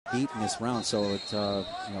beat in this round. So it,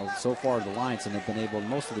 so far the Lions have been able,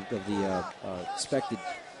 most of the expected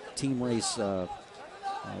team race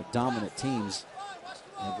dominant teams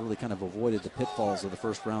have really kind of avoided the pitfalls of the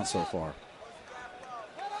first round so far.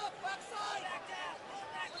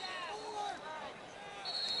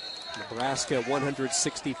 Nebraska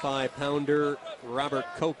 165-pounder Robert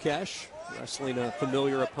Kokesh wrestling a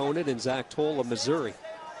familiar opponent in Zach Toll of Missouri.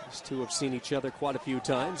 These two have seen each other quite a few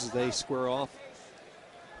times as they square off.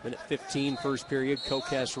 Minute 15, first period,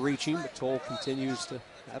 Kokesh reaching, but Toll continues to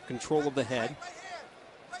have control of the head.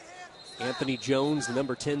 Anthony Jones, the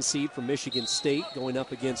number 10 seed from Michigan State, going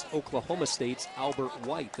up against Oklahoma State's Albert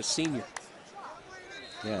White, the senior.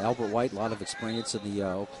 Yeah, Albert White, a lot of experience in the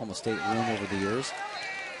Oklahoma State room over the years.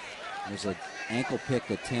 There's an ankle pick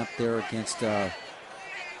attempt there against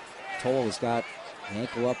Toll. Has got an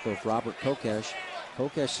ankle up of Robert Kokesh.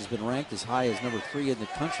 Kokesh has been ranked as high as number 3 in the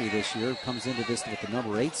country this year. Comes into this with the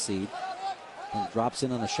number 8 seed and drops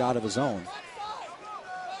in on a shot of his own.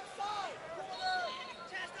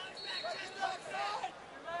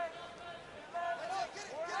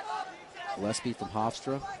 Gillespie from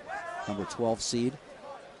Hofstra, number 12 seed.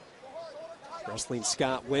 Wrestling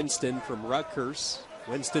Scott Winston from Rutgers.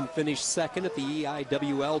 Winston finished second at the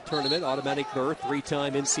EIWL tournament, automatic berth,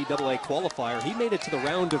 3-time NCAA qualifier. He made it to the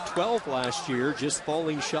round of 12 last year, just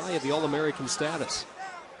falling shy of the All-American status.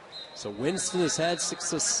 So Winston has had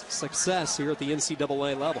success here at the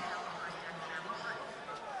NCAA level.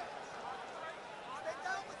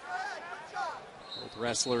 Both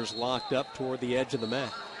wrestlers locked up toward the edge of the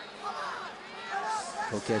mat.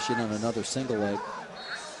 Kokesh in on another single leg.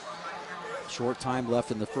 Short time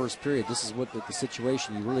left in the first period. This is what the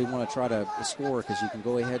situation you really want to try to score, because you can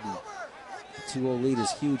go ahead and the 2-0 lead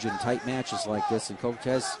is huge in tight matches like this. And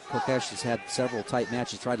Kokesh has had several tight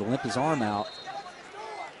matches, tried to limp his arm out.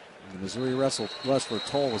 And the Missouri wrestler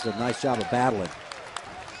Toll has done a nice job of battling.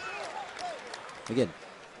 Again,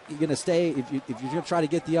 you're going to stay, if you're going to try to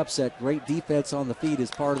get the upset, great defense on the feet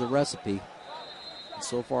is part of the recipe. And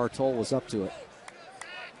so far, Toll was up to it.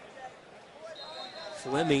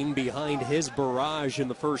 Fleming behind his barrage in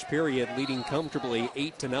the first period, leading comfortably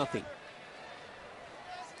 8-0.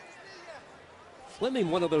 Fleming,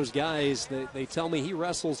 one of those guys that they tell me he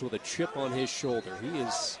wrestles with a chip on his shoulder. He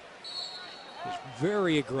is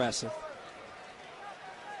very aggressive.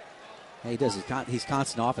 Yeah, he does. He's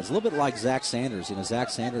constant offense. A little bit like Zach Sanders. Zach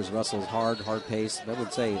Sanders wrestles hard pace. I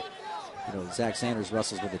would say, Zach Sanders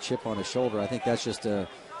wrestles with a chip on his shoulder. I think that's just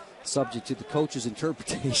subject to the coach's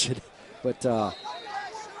interpretation. But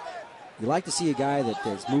you like to see a guy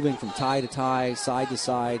that's moving from tie to tie, side to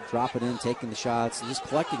side, dropping in, taking the shots, and just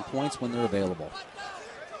collecting points when they're available.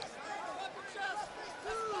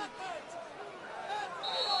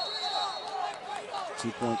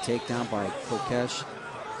 Two-point takedown by Kokesh.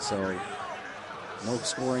 So no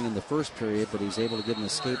scoring in the first period, but he's able to get an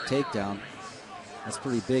escape takedown. That's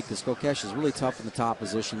pretty big because Kokesh is really tough in the top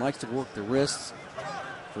position, likes to work the wrists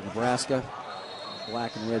for Nebraska.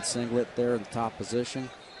 Black and red singlet there in the top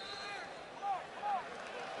position.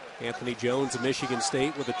 Anthony Jones of Michigan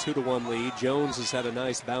State with a 2-1 lead. Jones has had a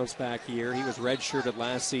nice bounce back year. He was redshirted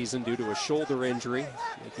last season due to a shoulder injury,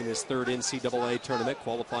 making his third NCAA tournament,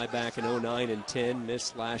 qualified back in 09 and 10,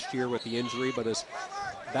 missed last year with the injury, but has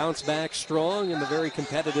bounced back strong in the very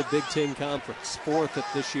competitive Big Ten Conference, fourth at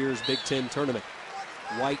this year's Big Ten tournament.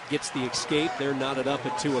 White gets the escape. They're knotted up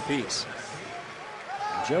at 2 apiece.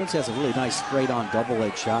 Jones has a really nice straight-on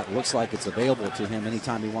double-leg shot. It looks like it's available to him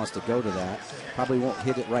anytime he wants to go to that. Probably won't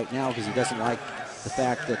hit it right now because he doesn't like the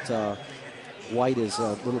fact that White is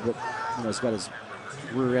a little bit, he's got his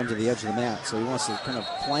rear end to the edge of the mat. So he wants to kind of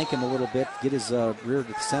flank him a little bit, get his rear to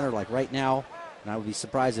the center like right now, and I would be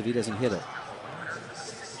surprised if he doesn't hit it.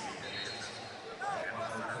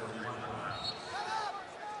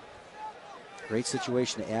 Great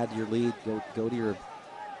situation to add to your lead. Go to your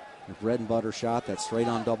bread and butter shot, that straight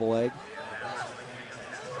on double leg.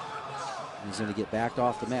 He's going to get backed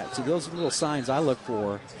off the mat. See, those are little signs I look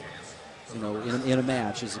for, in a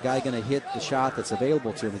match. Is the guy going to hit the shot that's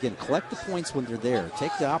available to him? Again, collect the points when they're there.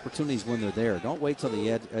 Take the opportunities when they're there. Don't wait till the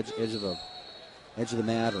edge of the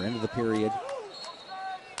mat or end of the period.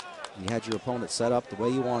 You had your opponent set up the way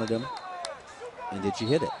you wanted him, and did you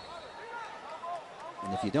hit it?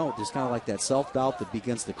 And if you don't, there's kind of like that self-doubt that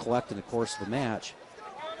begins to collect in the course of the match,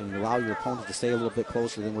 and you allow your opponent to stay a little bit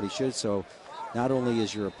closer than what he should. So not only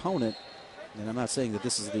is your opponent, and I'm not saying that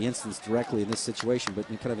this is the instance directly in this situation, but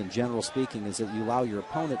kind of in general speaking, is that you allow your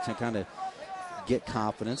opponent to kind of get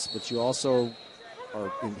confidence, but you also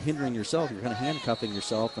are hindering yourself. You're kind of handcuffing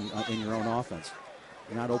yourself in your own offense.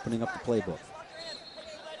 You're not opening up the playbook.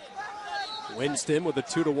 Winston with a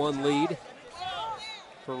 2-1 lead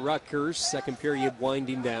for Rutgers. Second period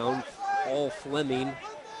winding down. All Fleming.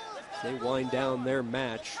 They wind down their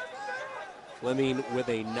match. Fleming with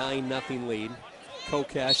a 9-0 lead.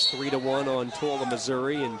 Kokesh 3-1 on Tola,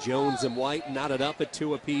 Missouri, and Jones and White knotted up at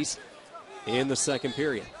 2 apiece in the second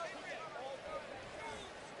period.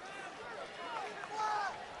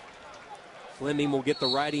 Fleming will get the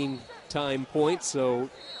riding time point, so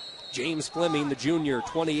James Fleming, the junior,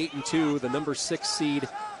 28-2, the number 6 seed,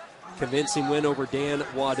 convincing win over Dan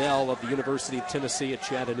Waddell of the University of Tennessee at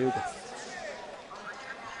Chattanooga.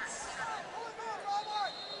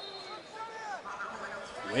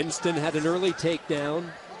 Winston had an early takedown.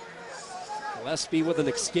 Gillespie with an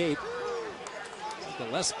escape.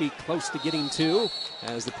 Gillespie close to getting 2.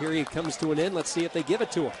 As the period comes to an end, let's see if they give it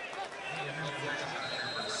to him.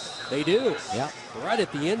 They do. Yeah. Right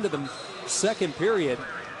at the end of the second period.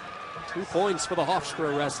 2 points for the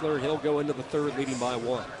Hofstra wrestler. He'll go into the third leading by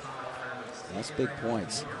 1. That's big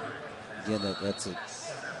points. Again, that's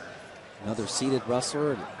another seeded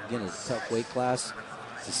wrestler. And again, a tough weight class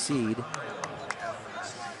to seed.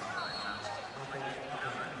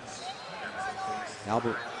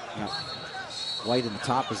 Albert White in the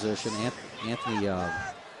top position. Anthony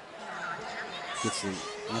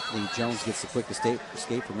Jones gets the quick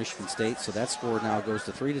escape for Michigan State. So that score now goes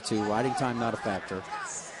to 3-2. Riding time not a factor.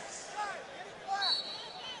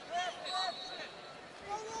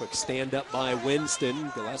 Quick stand up by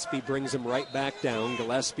Winston. Gillespie brings him right back down.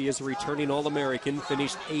 Gillespie is a returning All-American.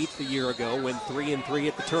 Finished 8th a year ago. Went 3-3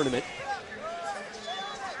 at the tournament.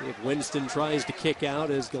 If Winston tries to kick out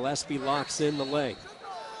as Gillespie locks in the leg.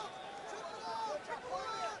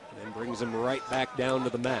 And brings him right back down to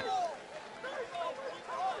the mat.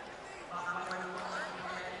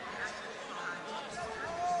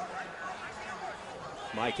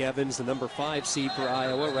 Mike Evans, the number 5 seed for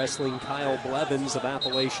Iowa, wrestling Kyle Blevins of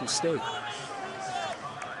Appalachian State.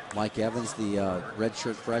 Mike Evans, the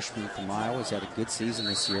redshirt freshman from Iowa, has had a good season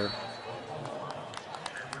this year.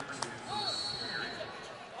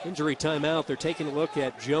 Injury timeout. They're taking a look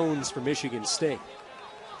at Jones for Michigan State.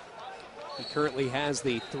 He currently has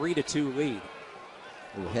the 3-2 lead.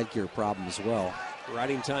 A little headgear problem as well.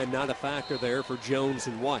 Riding time not a factor there for Jones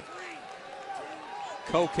and White.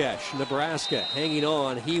 Kokesh, Nebraska, hanging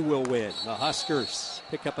on. He will win. The Huskers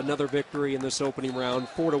pick up another victory in this opening round.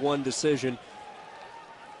 4-1 decision.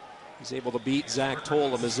 He's able to beat Zach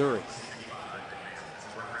Toll of Missouri.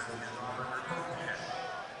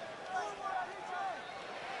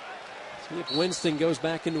 See if Winston goes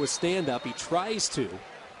back into a stand-up. He tries to.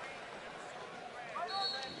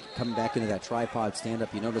 Coming back into that tripod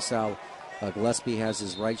stand-up, you notice how Gillespie has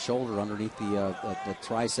his right shoulder underneath the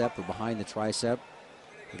tricep or behind the tricep.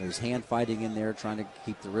 And there's hand fighting in there, trying to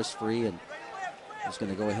keep the wrist free, and he's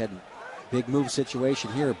going to go ahead and big move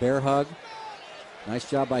situation here. Bear hug. Nice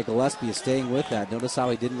job by Gillespie of staying with that. Notice how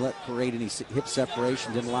he didn't create any hip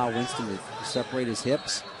separation, didn't allow Winston to separate his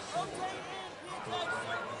hips.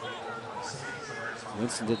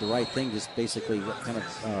 Winston did the right thing, just basically kind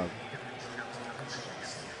of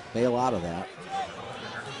bail out of that.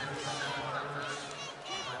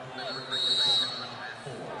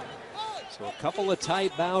 So a couple of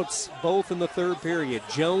tight bouts, both in the third period.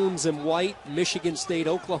 Jones and White, Michigan State,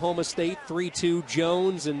 Oklahoma State, 3-2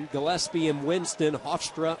 Jones, and Gillespie and Winston,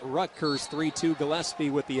 Hofstra, Rutgers, 3-2 Gillespie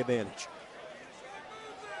with the advantage.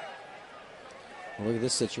 Well, look at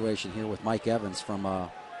this situation here with Mike Evans from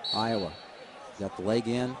Iowa. Got the leg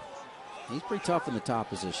in. He's pretty tough in the top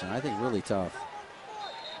position. I think really tough.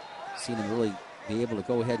 Seen him really be able to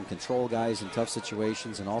go ahead and control guys in tough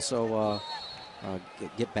situations and also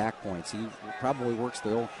get back points. He probably works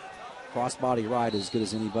the old crossbody ride as good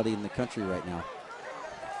as anybody in the country right now.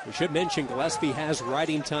 We should mention Gillespie has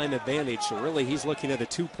riding time advantage, so really he's looking at a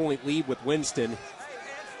 2-point lead with Winston.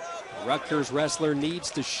 The Rutgers wrestler needs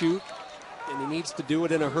to shoot, and he needs to do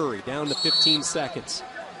it in a hurry, down to 15 seconds.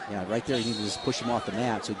 Yeah, right there, you need to just push him off the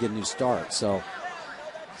mat so he get a new start. So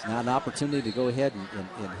it's not an opportunity to go ahead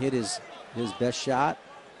and hit his best shot.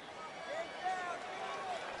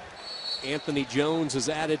 Anthony Jones is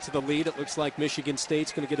added to the lead. It looks like Michigan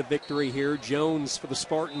State's going to get a victory here. Jones for the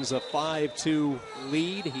Spartans, a 5-2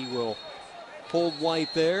 lead. He will hold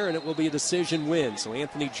White there, and it will be a decision win. So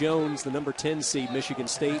Anthony Jones, the number 10 seed, Michigan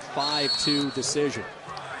State, 5-2 decision.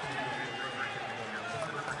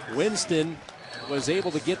 Winston was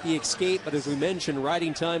able to get the escape, but as we mentioned,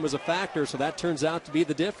 riding time was a factor, so that turns out to be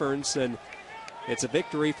the difference, and it's a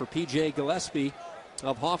victory for P.J. Gillespie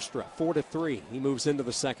of Hofstra, 4-3. He moves into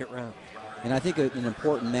the second round. And I think an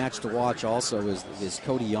important match to watch also is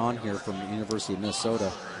Cody Yon here from the University of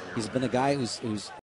Minnesota. He's been a guy who's